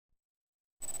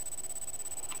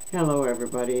Hello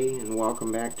everybody, and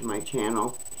welcome back to my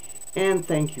channel, and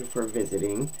thank you for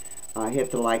visiting.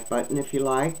 Hit the like button if you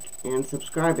like, and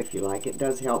subscribe if you like. It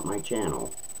does help my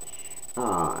channel,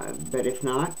 but if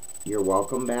not, you're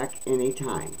welcome back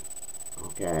anytime.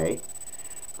 Okay.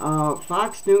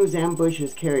 Fox News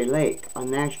ambushes Kari Lake on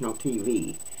national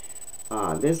TV.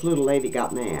 This little lady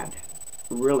got mad,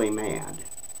 really mad,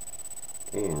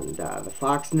 and the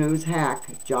Fox News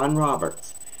hack John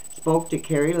Roberts spoke to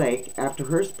Kari Lake after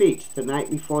her speech the night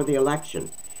before the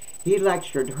election. He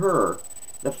lectured her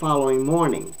the following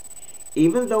morning.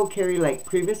 Even though Kari Lake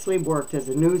previously worked as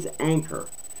a news anchor,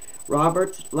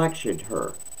 Roberts lectured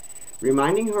her,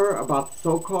 reminding her about the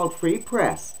so-called free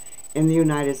press in the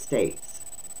United States.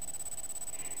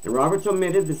 And Roberts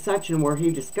omitted the section where he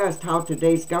discussed how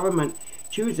today's government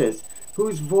chooses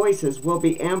whose voices will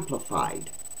be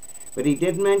amplified. But he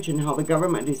did mention how the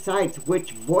government decides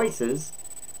which voices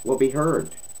will be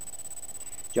heard.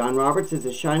 John Roberts is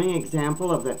a shining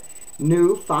example of the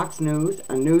new Fox News,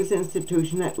 a news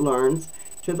institution that leans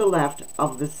to the left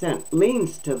of the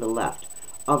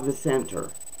center.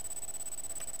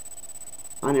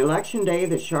 On Election Day,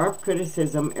 the sharp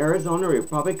criticism Arizona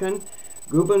Republican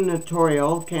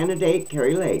gubernatorial candidate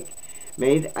Kari Lake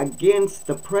made against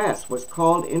the press was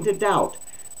called into doubt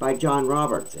by John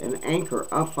Roberts, an anchor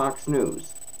of Fox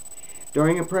News.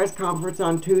 During a press conference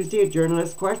on Tuesday, a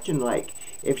journalist questioned Lake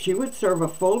if she would serve a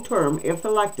full term if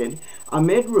elected,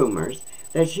 amid rumors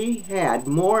that she had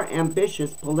more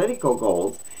ambitious political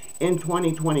goals in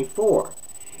 2024.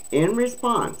 In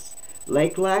response,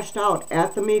 Lake lashed out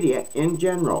at the media in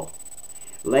general.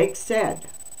 Lake said,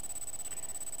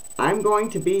 "I'm going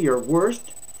to be your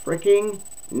worst freaking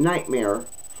nightmare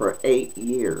for 8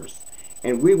 years,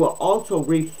 and we will also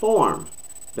reform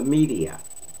the media.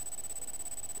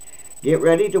 Get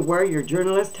ready to wear your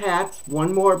journalist hats,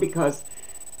 one more, because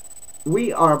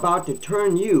we are about to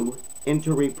turn you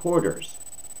into reporters.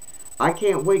 I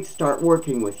can't wait to start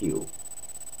working with you."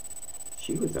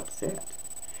 She was upset.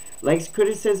 Lake's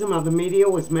criticism of the media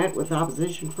was met with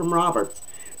opposition from Roberts,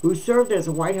 who served as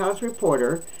a White House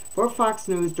reporter for Fox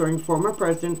News during former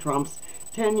President Trump's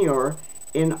tenure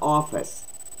in office.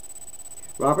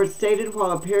 Roberts stated while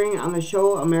appearing on the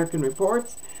show American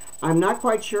Reports, "I'm not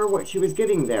quite sure what she was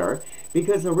getting there,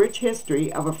 because the rich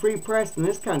history of a free press in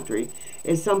this country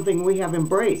is something we have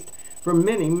embraced for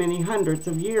many, many hundreds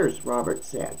of years," Roberts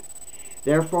said.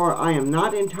 "Therefore, I am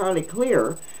not entirely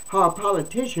clear how a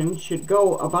politician should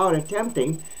go about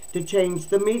attempting to change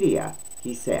the media,"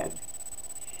 he said.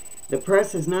 "The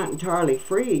press is not entirely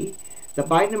free. The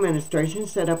Biden administration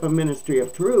set up a Ministry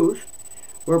of Truth,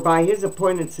 whereby his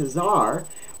appointed Cesar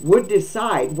would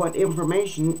decide what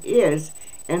information is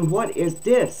and what is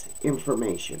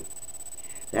disinformation.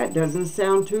 That doesn't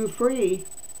sound too free."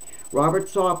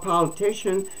 Roberts saw a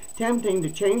politician attempting to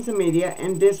change the media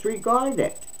and disregard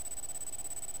it.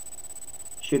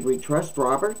 Should we trust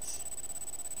Roberts?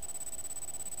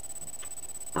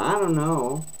 I don't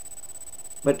know.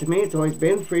 But to me, it's always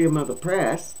been freedom of the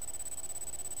press,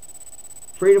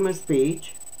 freedom of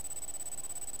speech,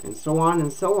 and so on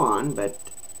and so on. But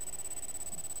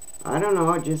I don't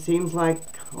know, it just seems like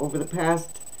over the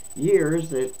past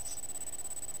years it's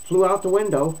flew out the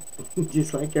window,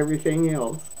 just like everything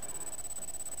else.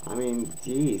 I mean,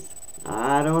 geez,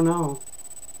 I don't know.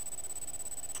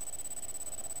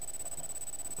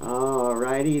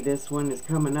 Alrighty, this one is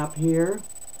coming up here.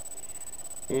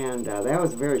 And that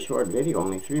was a very short video,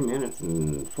 only 3 minutes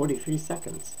and 43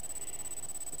 seconds.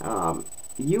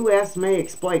 U.S. may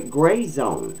exploit gray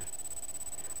zone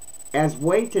as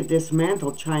way to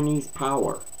dismantle Chinese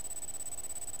power.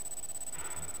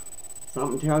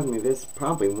 Something tells me this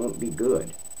probably won't be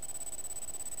good.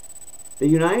 The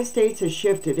United States has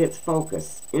shifted its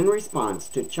focus in response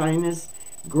to China's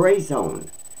gray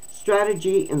zone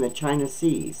strategy in the China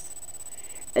Seas.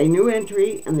 A new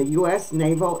entry in the U.S.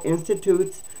 Naval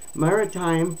Institute's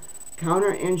Maritime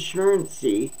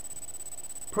Counterinsurgency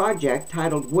project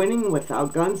titled "Winning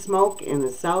Without Gunsmoke in the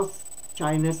South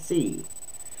China Sea"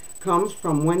 comes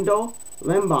from Wendell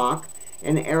Limbach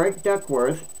and Eric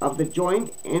Duckworth of the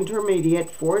Joint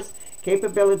Intermediate Force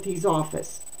Capabilities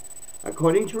Office,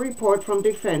 according to a report from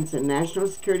Defense and National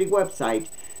Security website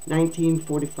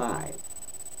 1945.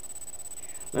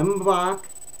 Limenbach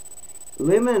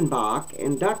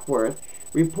and Duckworth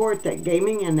report that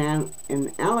gaming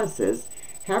analysis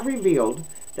have revealed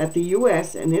that the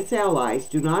U.S. and its allies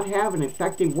do not have an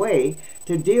effective way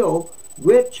to deal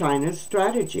with China's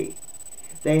strategy.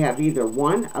 They have either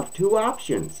one of two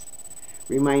options: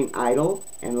 remain idle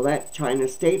and let China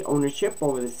state ownership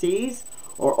over the seas,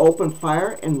 or open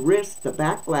fire and risk the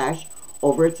backlash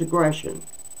over its aggression.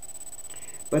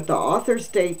 But the authors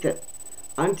state that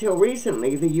until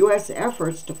recently, the U.S.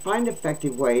 efforts to find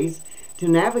effective ways to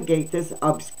navigate this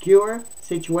obscure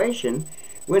situation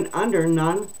went under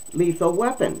non-lethal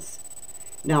weapons.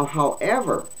 Now,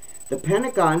 however, the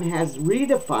Pentagon has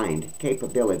redefined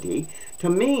capability to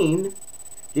mean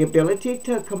the ability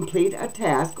to complete a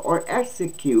task or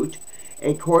execute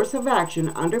a course of action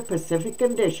under specific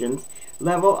conditions,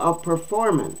 level of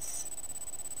performance.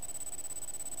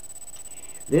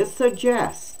 This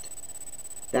suggests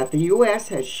that the U.S.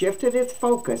 has shifted its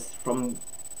focus from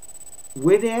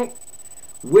widgets,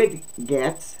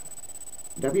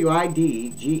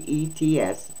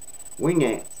 W-I-D-G-E-T-S,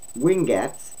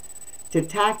 wingettes, to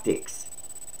tactics.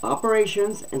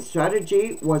 Operations and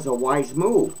strategy was a wise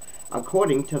move,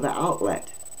 according to the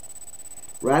outlet.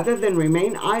 Rather than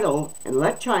remain idle and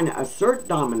let China assert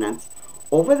dominance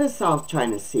over the South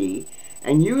China Sea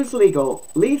and use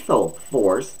lethal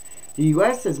force, the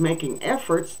U.S. is making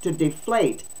efforts to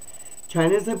deflate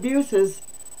China's abuses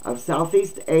of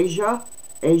Southeast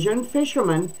Asian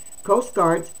fishermen, coast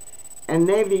guards, and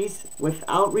navies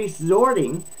without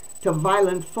resorting to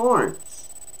violent force.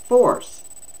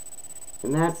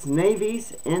 And that's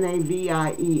navies,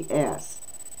 N-A-V-I-E-S.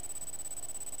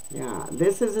 Yeah,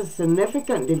 this is a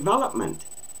significant development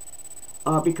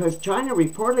because China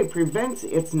reportedly prevents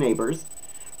its neighbors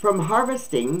from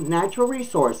harvesting natural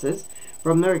resources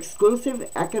from their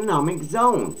exclusive economic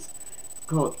zones,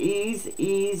 called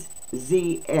EEZS,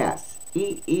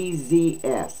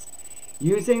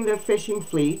 using their fishing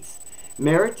fleets,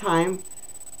 maritime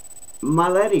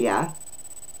militia,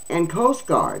 and Coast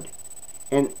Guard.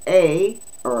 And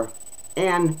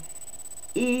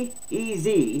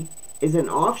EEZ is an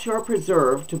offshore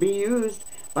preserve to be used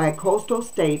by a coastal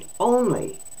state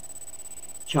only.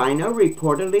 China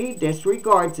reportedly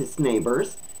disregards its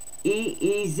neighbors,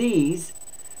 EEZs,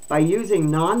 by using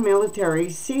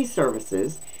non-military sea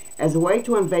services as a way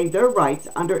to invade their rights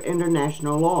under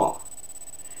international law.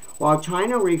 While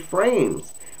China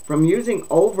refrains from using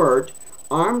overt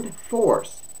armed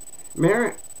force,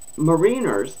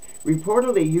 mariners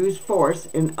reportedly use force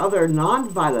in other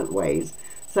non-violent ways,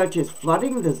 such as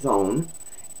flooding the zone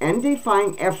and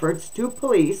defying efforts to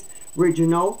police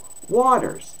regional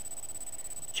waters.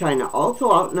 China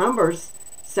also outnumbers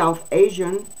South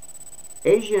Asian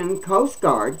coast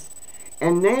guards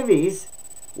and navies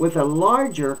with a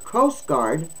larger coast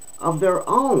guard of their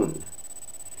own.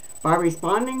 By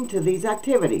responding to these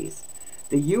activities,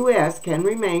 the U.S. can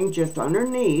remain just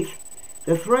underneath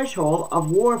the threshold of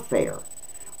warfare,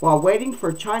 while waiting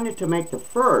for China to make the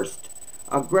first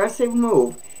aggressive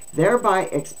move, thereby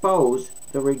expose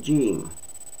the regime.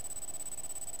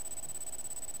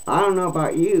 I don't know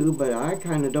about you, but I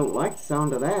kind of don't like the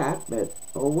sound of that, but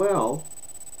oh well.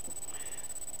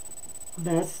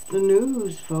 That's the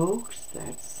news, folks.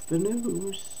 That's the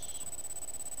news.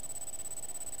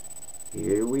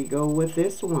 Here we go with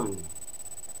this one.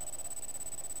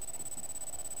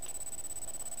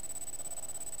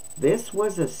 This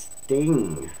was a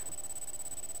sting.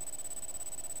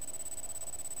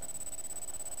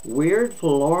 Weird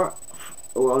Florida.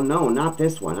 Well, no, not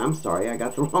this one. I'm sorry, I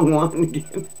got the wrong one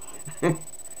again.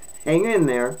 Hang in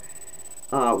there.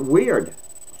 Weird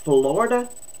Florida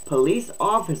police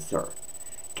officer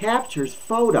captures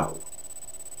photo.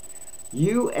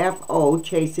 UFO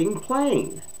chasing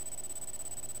plane.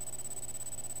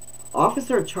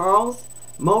 Officer Charles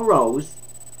Morose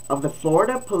of the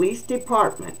Florida Police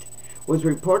Department was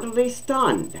reportedly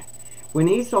stunned when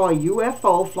he saw a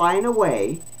UFO flying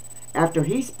away after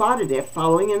he spotted it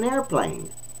following an airplane.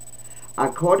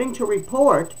 According to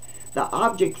report, the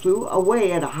object flew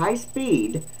away at a high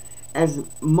speed as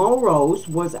Morose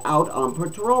was out on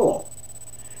patrol.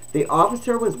 The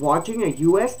officer was watching a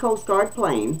U.S. Coast Guard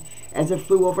plane as it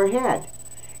flew overhead.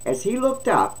 As he looked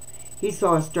up, he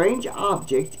saw a strange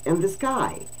object in the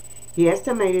sky. He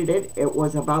estimated it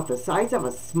was about the size of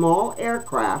a small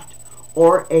aircraft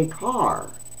or a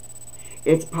car.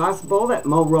 It's possible that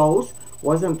Morose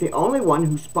wasn't the only one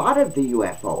who spotted the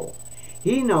UFO.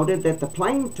 He noted that the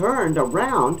plane turned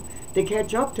around to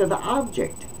catch up to the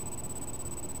object.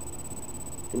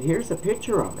 And here's a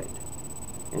picture of it.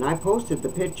 And I posted the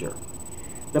picture.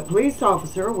 The police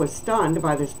officer was stunned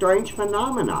by the strange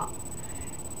phenomena,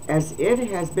 as it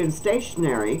has been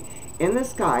stationary in the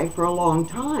sky for a long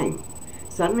time.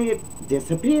 Suddenly it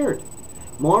disappeared.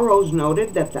 Morose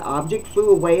noted that the object flew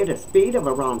away at a speed of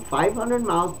around 500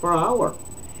 miles per hour.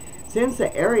 Since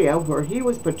the area where he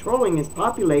was patrolling is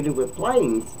populated with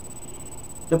planes,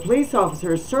 the police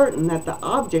officer is certain that the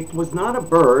object was not a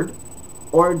bird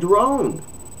or a drone.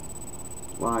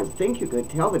 Well, I think you could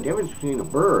tell the difference between a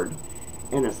bird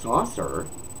and a saucer.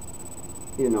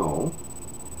 you know.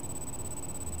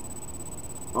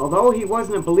 Although he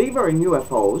wasn't a believer in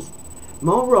UFOs,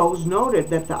 Mo Rose noted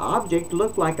that the object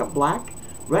looked like a black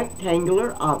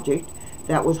rectangular object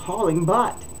that was hauling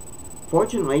butt.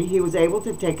 Fortunately, he was able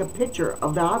to take a picture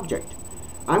of the object.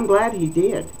 I'm glad he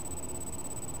did.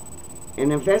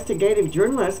 An investigative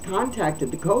journalist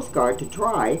contacted the Coast Guard to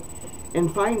try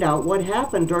and find out what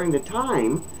happened during the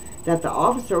time that the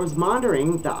officer was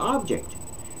monitoring the object.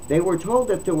 They were told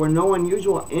that there were no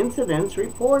unusual incidents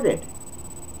reported.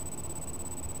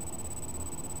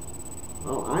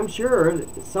 Well, I'm sure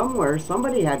somewhere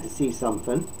somebody had to see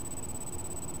something.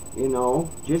 You know,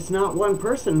 just not one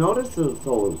person notices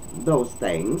those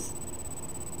things.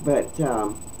 But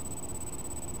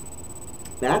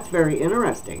that's very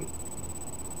interesting.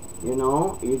 You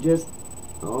know, you just,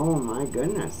 oh my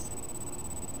goodness.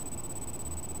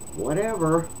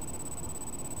 Whatever.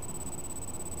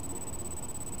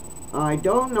 I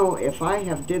don't know if I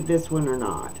have did this one or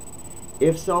not.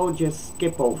 If so, just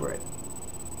skip over it.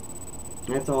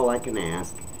 That's all I can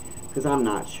ask, because I'm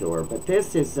not sure. But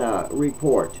this is a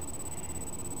report.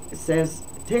 It says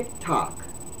TikTok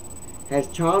has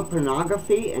child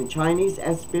pornography and Chinese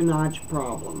espionage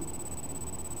problem.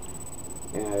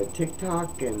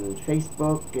 TikTok and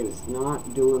Facebook is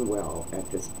not doing well at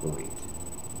this point.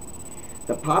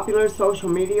 The popular social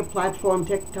media platform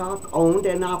TikTok, owned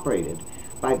and operated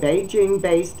by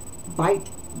Beijing-based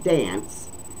ByteDance,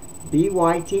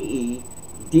 ByteDance,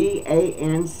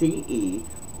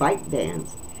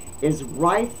 ByteDance, is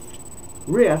rife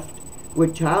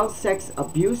with child sex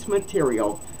abuse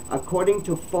material, according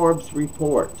to Forbes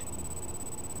report.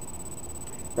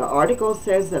 The article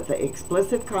says that the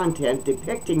explicit content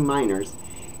depicting minors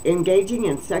engaging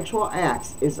in sexual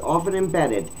acts is often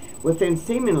embedded within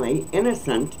seemingly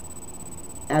innocent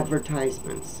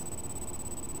advertisements.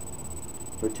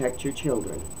 Protect your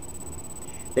children.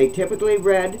 They typically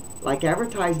read like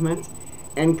advertisements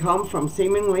and come from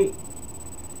seemingly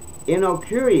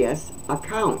innocuous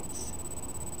accounts.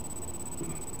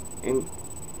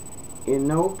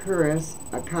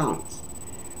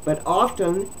 But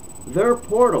often they're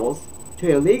portals to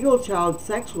illegal child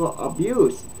sexual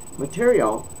abuse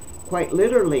material, quite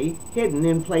literally hidden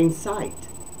in plain sight,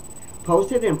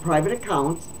 posted in private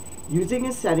accounts using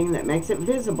a setting that makes it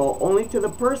visible only to the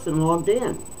person logged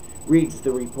in, reads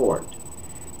the report.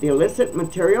 The illicit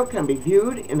material can be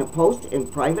viewed in a post in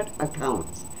private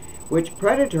accounts, which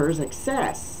predators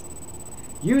access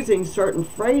using certain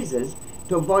phrases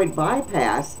to avoid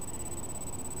bypass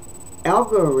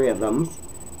algorithms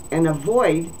and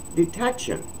avoid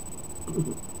detection.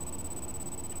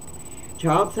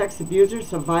 Child sex abuser,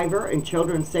 survivor, and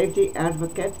children's safety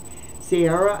advocate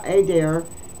Sierra Adair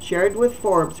shared with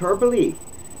Forbes her belief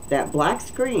that black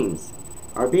screens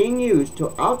are being used to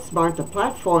outsmart the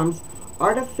platform's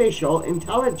artificial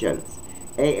intelligence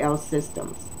AI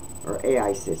systems.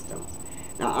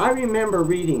 Now, I remember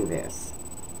reading this,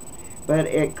 but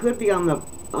it could be on the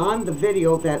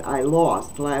video that I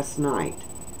lost last night.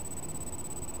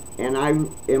 And I am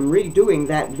redoing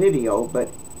that video, but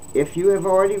if you have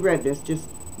already read this, just,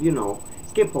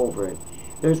 skip over it.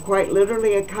 There's quite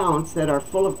literally accounts that are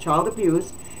full of child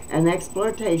abuse and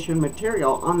exploitation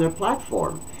material on their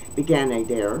platform, began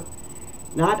Adair.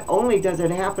 Not only does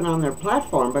it happen on their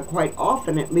platform, but quite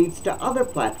often it leads to other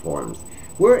platforms,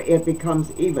 where it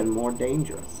becomes even more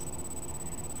dangerous.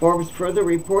 Forbes further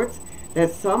reports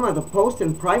that some of the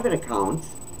private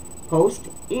accounts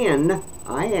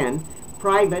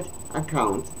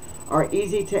are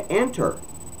easy to enter,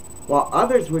 while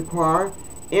others require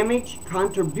image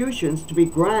contributions to be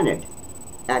granted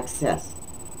access.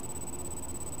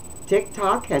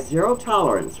 TikTok has zero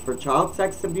tolerance for child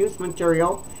sex abuse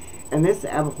material, and this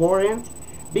abhorrent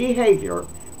behavior,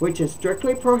 which is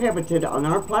strictly prohibited on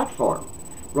our platform,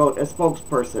 wrote a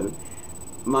spokesperson,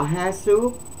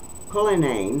 Mahasu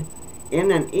Cullinane,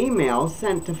 in an email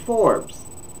sent to Forbes.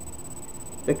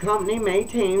 The company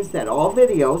maintains that all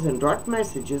videos and direct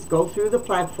messages go through the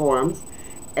platform's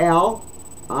AI.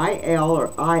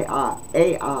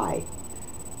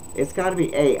 It's got to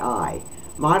be AI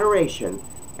moderation,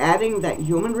 adding that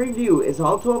human review is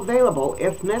also available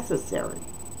if necessary.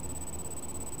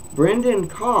 Brendan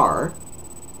Carr,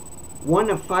 one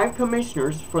of 5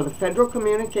 commissioners for the Federal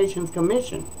Communications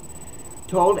Commission,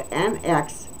 told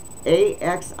AXIOS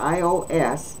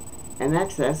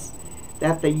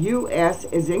that the U.S.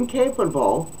 is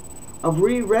incapable of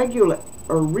regulating,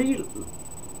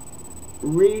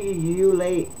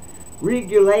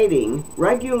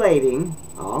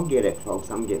 I'll get it, folks,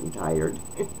 I'm getting tired,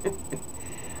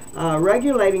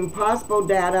 regulating possible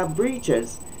data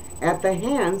breaches at the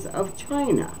hands of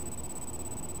China.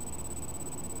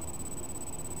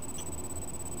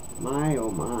 My,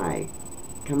 oh my.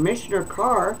 Commissioner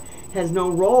Carr has no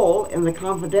role in the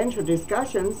confidential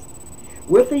discussions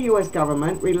with the U.S.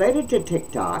 government related to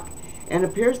TikTok and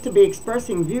appears to be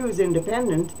expressing views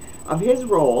independent of his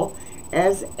role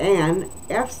as an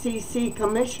FCC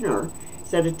commissioner,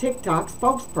 said a TikTok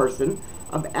spokesperson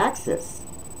of Axis,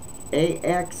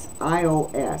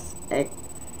 A-X-I-O-S,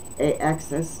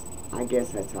 Axis, I guess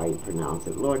that's how you pronounce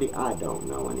it. Lordy, I don't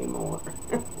know anymore.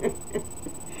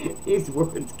 These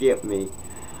words get me.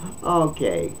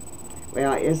 Okay,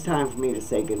 well, it's time for me to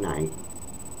say goodnight.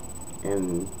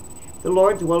 And if the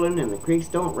Lord's willing and the creeks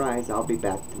don't rise, I'll be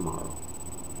back tomorrow.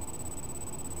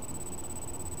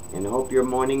 And I hope your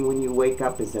morning when you wake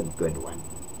up is a good one.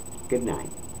 Good night.